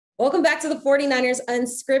Welcome back to the 49ers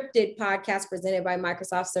Unscripted Podcast presented by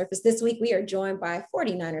Microsoft Surface. This week, we are joined by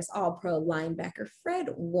 49ers All-Pro linebacker Fred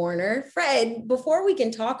Warner. Fred, before we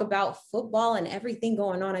can talk about football and everything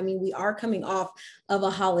going on, we are coming off of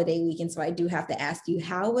a holiday weekend, so I do have to ask you,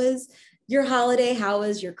 how was your holiday? How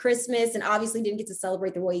was your Christmas? And obviously didn't get to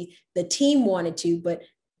celebrate the way the team wanted to, but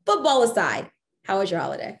football aside, how was your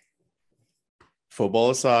holiday? Football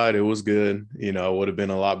aside, it was good. It would have been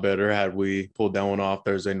a lot better had we pulled that one off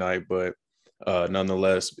Thursday night, but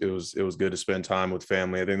nonetheless, it was good to spend time with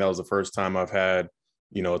family. I think that was the first time I've had,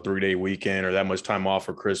 a 3-day weekend or that much time off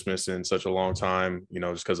for Christmas in such a long time,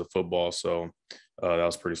 just because of football. So that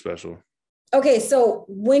was pretty special. Okay, so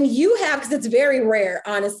when you have, because it's very rare,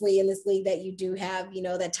 honestly, in this league that you do have,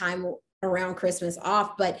 that time around Christmas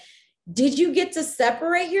off, but did you get to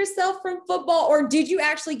separate yourself from football, or did you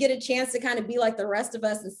actually get a chance to kind of be like the rest of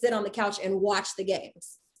us and sit on the couch and watch the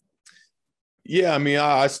games? Yeah,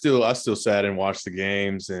 I still sat and watched the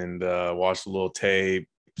games and watched a little tape.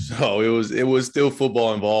 So it was still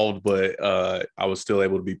football involved, but I was still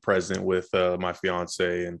able to be present with my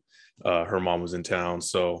fiance, and her mom was in town.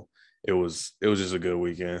 So it was just a good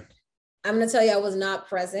weekend. I'm going to tell you, I was not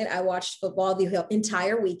present. I watched football the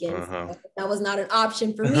entire weekend. So that was not an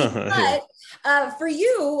option for me. But for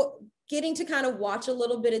you, getting to kind of watch a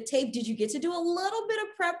little bit of tape, did you get to do a little bit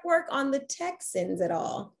of prep work on the Texans at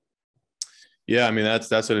all? Yeah,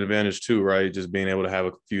 that's an advantage too, right? Just being able to have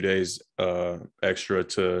a few days extra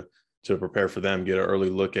to prepare for them, get an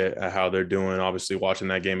early look at how they're doing. Obviously, watching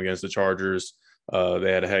that game against the Chargers,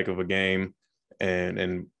 they had a heck of a game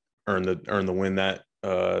and earned the win that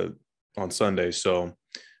on Sunday. So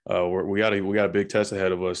we got a big test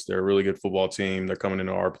ahead of us. They're a really good football team. They're coming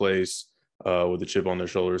into our place with a chip on their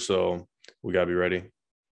shoulder. So we got to be ready.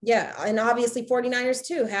 Yeah. And obviously 49ers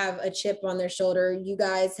too have a chip on their shoulder. You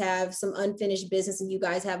guys have some unfinished business and you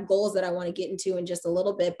guys have goals that I want to get into in just a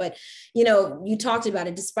little bit. But, you talked about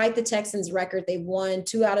it. Despite the Texans record, they've won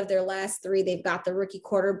 2 out of their last 3. They've got the rookie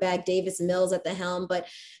quarterback, Davis Mills, at the helm. But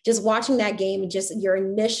just watching that game and just your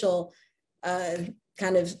initial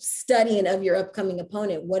kind of studying of your upcoming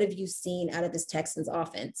opponent, what have you seen out of this Texans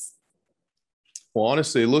offense? Well,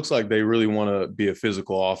 honestly, it looks like they really want to be a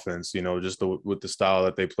physical offense, just with the style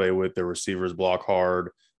that they play with. Their receivers block hard.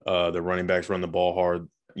 The running backs run the ball hard.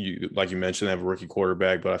 Like you mentioned, they have a rookie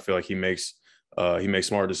quarterback, but I feel like he makes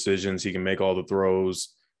smart decisions. He can make all the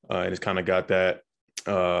throws, and it's kind of got that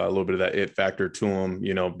a little bit of that it factor to him,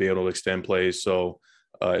 be able to extend plays. So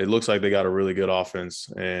it looks like they got a really good offense.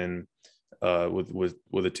 And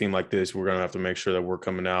with a team like this, we're going to have to make sure that we're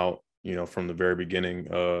coming out, from the very beginning,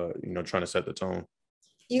 trying to set the tone.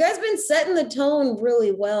 You guys been setting the tone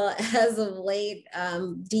really well as of late.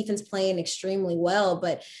 Defense playing extremely well,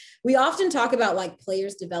 but we often talk about like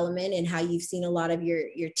players development and how you've seen a lot of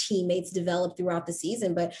your teammates develop throughout the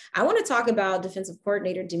season. But I want to talk about defensive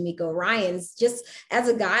coordinator DeMeco Ryans, just as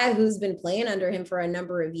a guy who's been playing under him for a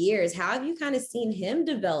number of years. How have you kind of seen him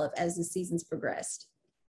develop as the season's progressed?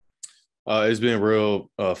 It's been real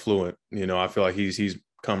fluent. I feel like he's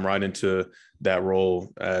come right into that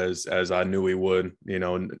role as I knew he would.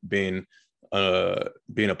 Being a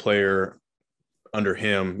player under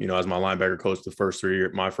him, as my linebacker coach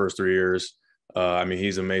my first 3 years.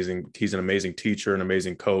 He's amazing. He's an amazing teacher, an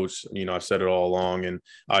amazing coach. I've said it all along, and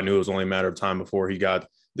I knew it was only a matter of time before he got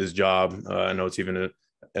this job. I know it's even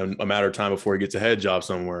a matter of time before he gets a head job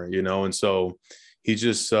somewhere. And so. He's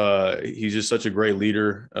just such a great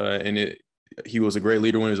leader, and he was a great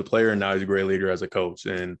leader when he was a player, and now he's a great leader as a coach,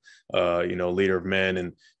 and leader of men,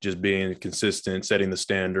 and just being consistent, setting the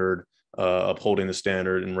standard, upholding the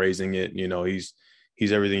standard, and raising it.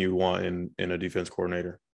 He's everything you want in a defense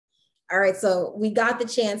coordinator. All right, so we got the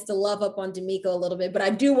chance to love up on DeMeco a little bit, but I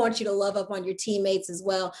do want you to love up on your teammates as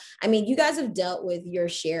well. You guys have dealt with your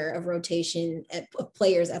share of rotation of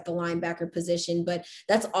players at the linebacker position, but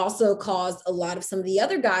that's also caused a lot of some of the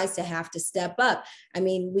other guys to have to step up.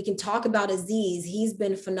 We can talk about Azeez. He's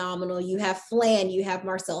been phenomenal. You have Flan, you have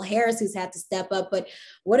Marcel Harris, who's had to step up, but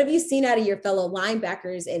what have you seen out of your fellow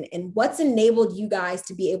linebackers, and what's enabled you guys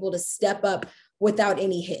to be able to step up without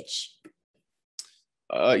any hitch?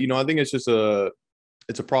 I think it's just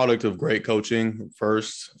it's a product of great coaching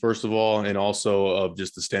first of all, and also of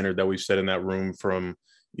just the standard that we've set in that room from,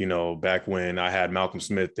 back when I had Malcolm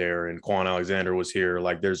Smith there and Quan Alexander was here.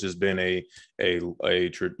 Like there's just been a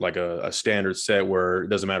standard set where it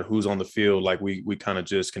doesn't matter who's on the field. Like we kind of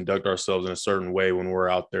just conduct ourselves in a certain way when we're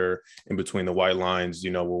out there in between the white lines,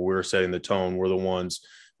 where we're setting the tone. We're the ones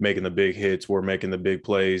making the big hits. We're making the big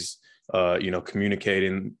plays.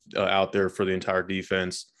 Communicating out there for the entire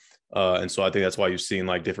defense. And so I think that's why you've seen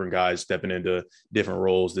like different guys stepping into different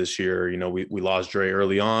roles this year. You know, we lost Dre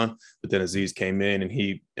early on, but then Aziz came in and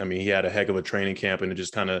he had a heck of a training camp, and it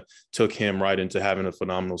just kind of took him right into having a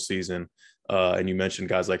phenomenal season. And you mentioned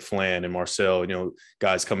guys like Flan and Marcel, you know,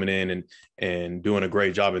 guys coming in and doing a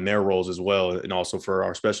great job in their roles as well. And also for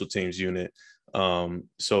our special teams unit.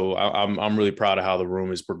 So I'm really proud of how the room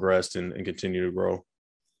has progressed and continue to grow.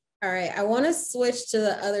 All right. I want to switch to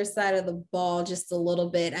the other side of the ball just a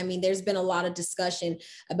little bit. I mean, there's been a lot of discussion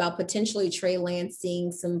about potentially Trey Lance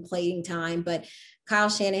seeing some playing time, but Kyle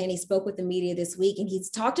Shanahan, he spoke with the media this week, and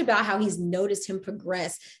he's talked about how he's noticed him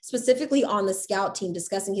progress, specifically on the scout team,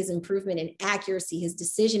 discussing his improvement in accuracy, his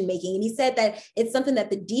decision-making. And he said that it's something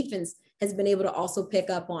that the defense has been able to also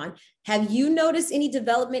pick up on. Have you noticed any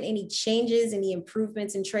development, any changes, any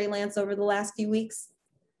improvements in Trey Lance over the last few weeks?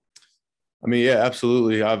 I mean, yeah,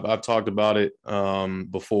 absolutely. I've talked about it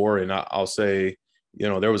before, and I'll say, you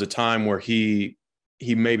know, there was a time where he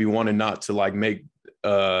maybe wanted not to like make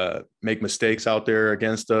mistakes out there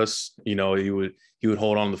against us. You know, he would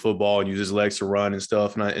hold on to the football and use his legs to run and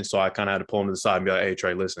stuff. And so I kind of had to pull him to the side and be like, hey,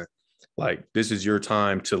 Trey, listen, like this is your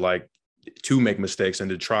time to make mistakes and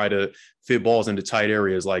to try to fit balls into tight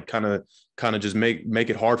areas. Like kind of just make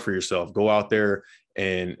it hard for yourself. Go out there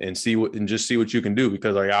and see what you can do,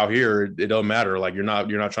 because like out here it doesn't matter. Like you're not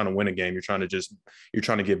trying to win a game. You're trying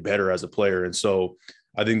to get better as a player. And so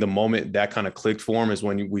I think the moment that kind of clicked for him is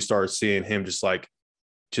when we started seeing him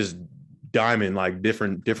just diamond like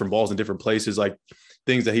different balls in different places, like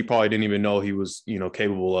things that he probably didn't even know he was, you know,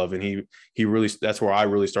 capable of. And he really, that's where I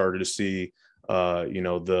really started to see you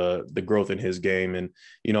know, the growth in his game. And,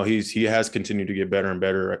 you know, he has continued to get better and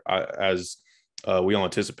better as we all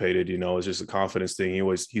anticipated. You know, it's just a confidence thing.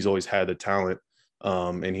 He's always had the talent,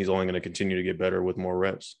 and he's only going to continue to get better with more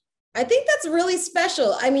reps. I think that's really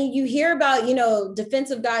special. I mean, you hear about, you know,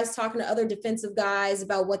 defensive guys talking to other defensive guys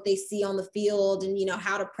about what they see on the field and, you know,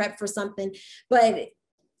 how to prep for something, but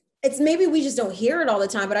it's maybe we just don't hear it all the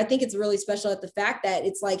time. But I think it's really special at the fact that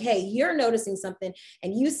it's like, hey, you're noticing something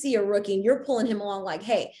and you see a rookie and you're pulling him along like,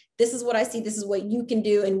 hey, this is what I see. This is what you can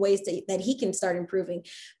do in ways that he can start improving.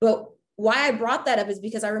 But why I brought that up is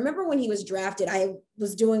because I remember when he was drafted, I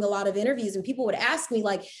was doing a lot of interviews and people would ask me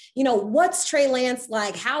like, you know, what's Trey Lance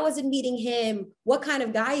like? How is it meeting him? What kind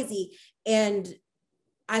of guy is he? And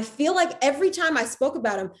I feel like every time I spoke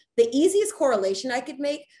about him, the easiest correlation I could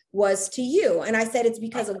make was to you. And I said, it's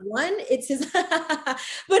because of one, it's his,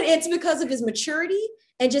 but it's because of his maturity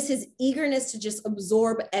and just his eagerness to just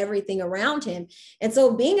absorb everything around him. And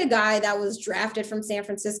so being a guy that was drafted from San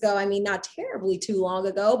Francisco, I mean, not terribly too long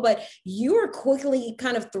ago, but you were quickly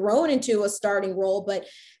kind of thrown into a starting role. But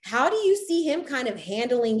how do you see him kind of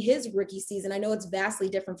handling his rookie season? I know it's vastly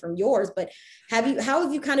different from yours, but how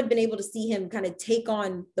have you kind of been able to see him kind of take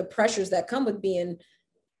on the pressures that come with being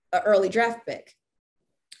an early draft pick?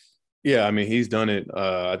 Yeah, I mean, he's done it.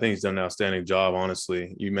 I think he's done an outstanding job,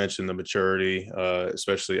 honestly. You mentioned the maturity,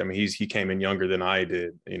 especially. I mean, he came in younger than I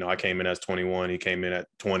did. You know, I came in as 21. He came in at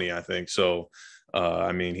 20, I think. So,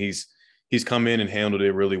 I mean, he's come in and handled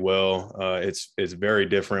it really well. It's very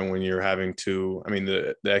different when you're having to. I mean,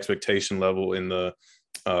 the expectation level in the,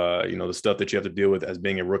 you know, the stuff that you have to deal with as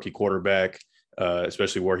being a rookie quarterback,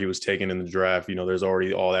 especially where he was taken in the draft. You know, there's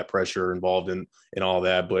already all that pressure involved in all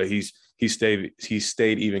that, but he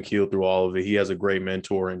stayed even keeled through all of it. He has a great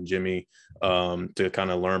mentor in Jimmy to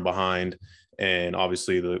kind of learn behind. And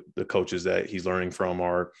obviously the coaches that he's learning from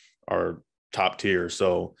are top tier.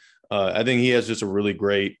 So I think he has just a really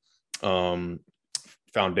great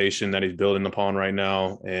foundation that he's building upon right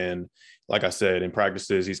now. And like I said, in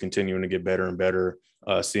practices, he's continuing to get better and better,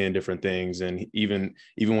 seeing different things. And even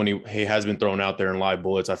when he has been thrown out there in live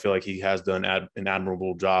bullets, I feel like he has done an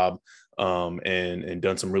admirable job and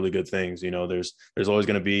done some really good things. You know, there's always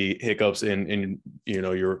going to be hiccups in you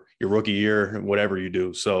know, your rookie year, whatever you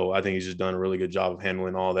do. So I think he's just done a really good job of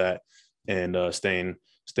handling all that and staying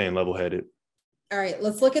level headed. All right,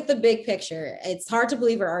 let's look at the big picture. It's hard to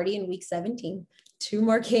believe we're already in week 17, 2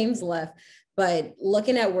 more games left, but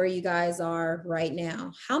looking at where you guys are right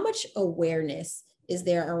now, how much awareness is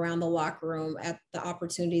there around the locker room at the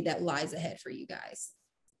opportunity that lies ahead for you guys?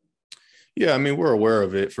 Yeah, I mean, we're aware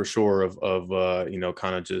of it for sure of you know,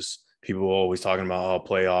 kind of just people always talking about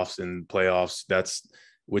playoffs and playoffs.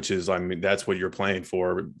 I mean, that's what you're playing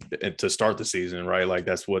for to start the season, right? Like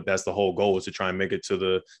that's the whole goal, is to try and make it to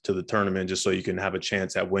the tournament, just so you can have a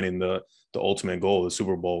chance at winning the ultimate goal, the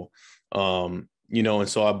Super Bowl. You know, and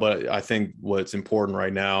so but I think what's important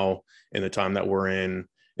right now in the time that we're in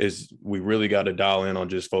is we really got to dial in on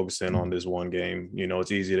just focusing on this one game. You know,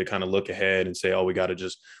 it's easy to kind of look ahead and say, oh, we got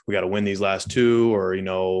to win these last two, or, you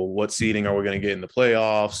know, what seeding are we going to get in the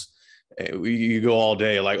playoffs? You go all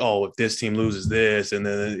day like, oh, if this team loses this, and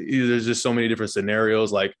then there's just so many different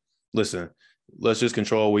scenarios. Like, listen, let's just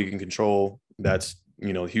control what we can control. That's,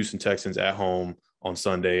 you know, Houston Texans at home on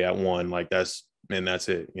Sunday at 1. Like, that's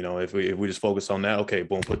it. You know, if we just focus on that, okay,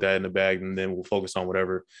 boom, put that in the bag, and then we'll focus on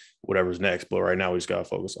whatever's next. But right now we just got to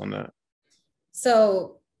focus on that.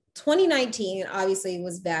 So 2019 obviously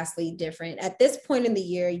was vastly different. At this point in the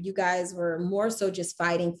year, you guys were more so just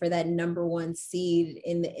fighting for that number 1 seed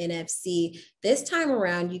in the NFC. This time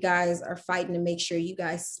around, you guys are fighting to make sure you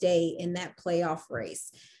guys stay in that playoff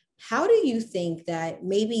race. How do you think that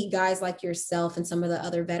maybe guys like yourself and some of the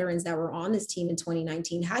other veterans that were on this team in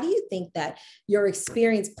 2019, how do you think that your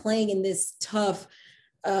experience playing in this tough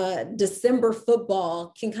December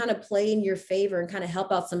football can kind of play in your favor and kind of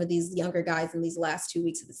help out some of these younger guys in these last 2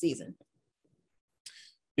 weeks of the season?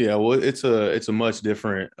 Yeah, well, it's a much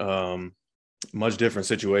different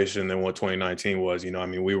situation than what 2019 was. You know, I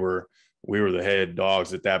mean, we were the head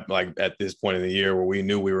dogs at this point in the year, where we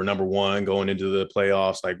knew we were number 1 going into the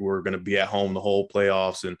playoffs. Like, we were going to be at home the whole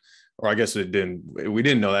playoffs. Or I guess we didn't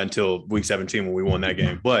know that until week 17 when we won that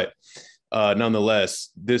game. But nonetheless,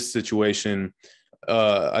 this situation,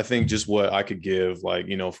 I think just what I could give, like,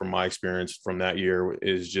 you know, from my experience from that year,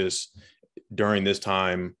 is just during this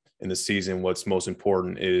time in the season, what's most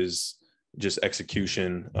important is just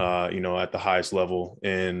execution, you know, at the highest level.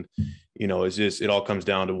 And, you know, it all comes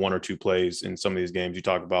down to 1 or 2 plays in some of these games. You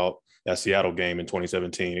talk about that Seattle game in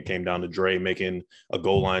 2017. It came down to Dre making a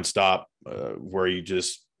goal line stop where he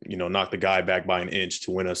just, you know, knocked the guy back by an inch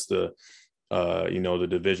to win us the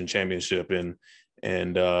division championship,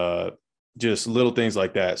 and just little things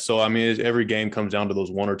like that. So, I mean, every game comes down to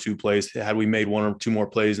those 1 or 2 plays. Had we made 1 or 2 more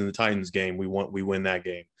plays in the Titans game, we win that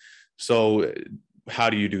game. So how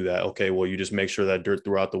do you do that? Okay, well, you just make sure that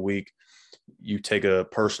throughout the week, you take a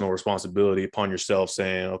personal responsibility upon yourself,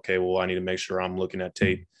 saying, okay, well, I need to make sure I'm looking at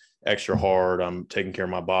tape extra hard. I'm taking care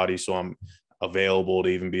of my body, so I'm available to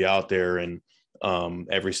even be out there. And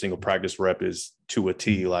every single practice rep is to a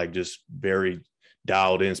T, like, just very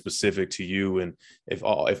dialed in, specific to you. And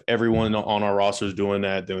if everyone on our roster is doing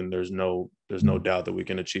that, then there's no doubt that we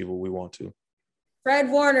can achieve what we want to.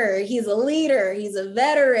 Fred Warner, he's a leader, he's a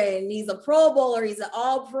veteran, he's a Pro Bowler, he's an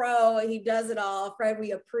all-pro, he does it all. Fred,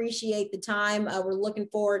 we appreciate the time. We're looking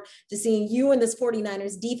forward to seeing you and this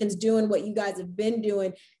 49ers defense doing what you guys have been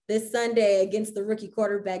doing this Sunday against the rookie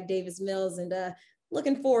quarterback, Davis Mills, and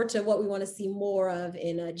looking forward to what we want to see more of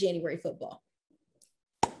in January football.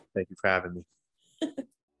 Thank you for having me.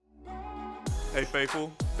 Hey,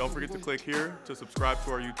 faithful, don't forget to click here to subscribe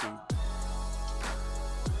to our YouTube.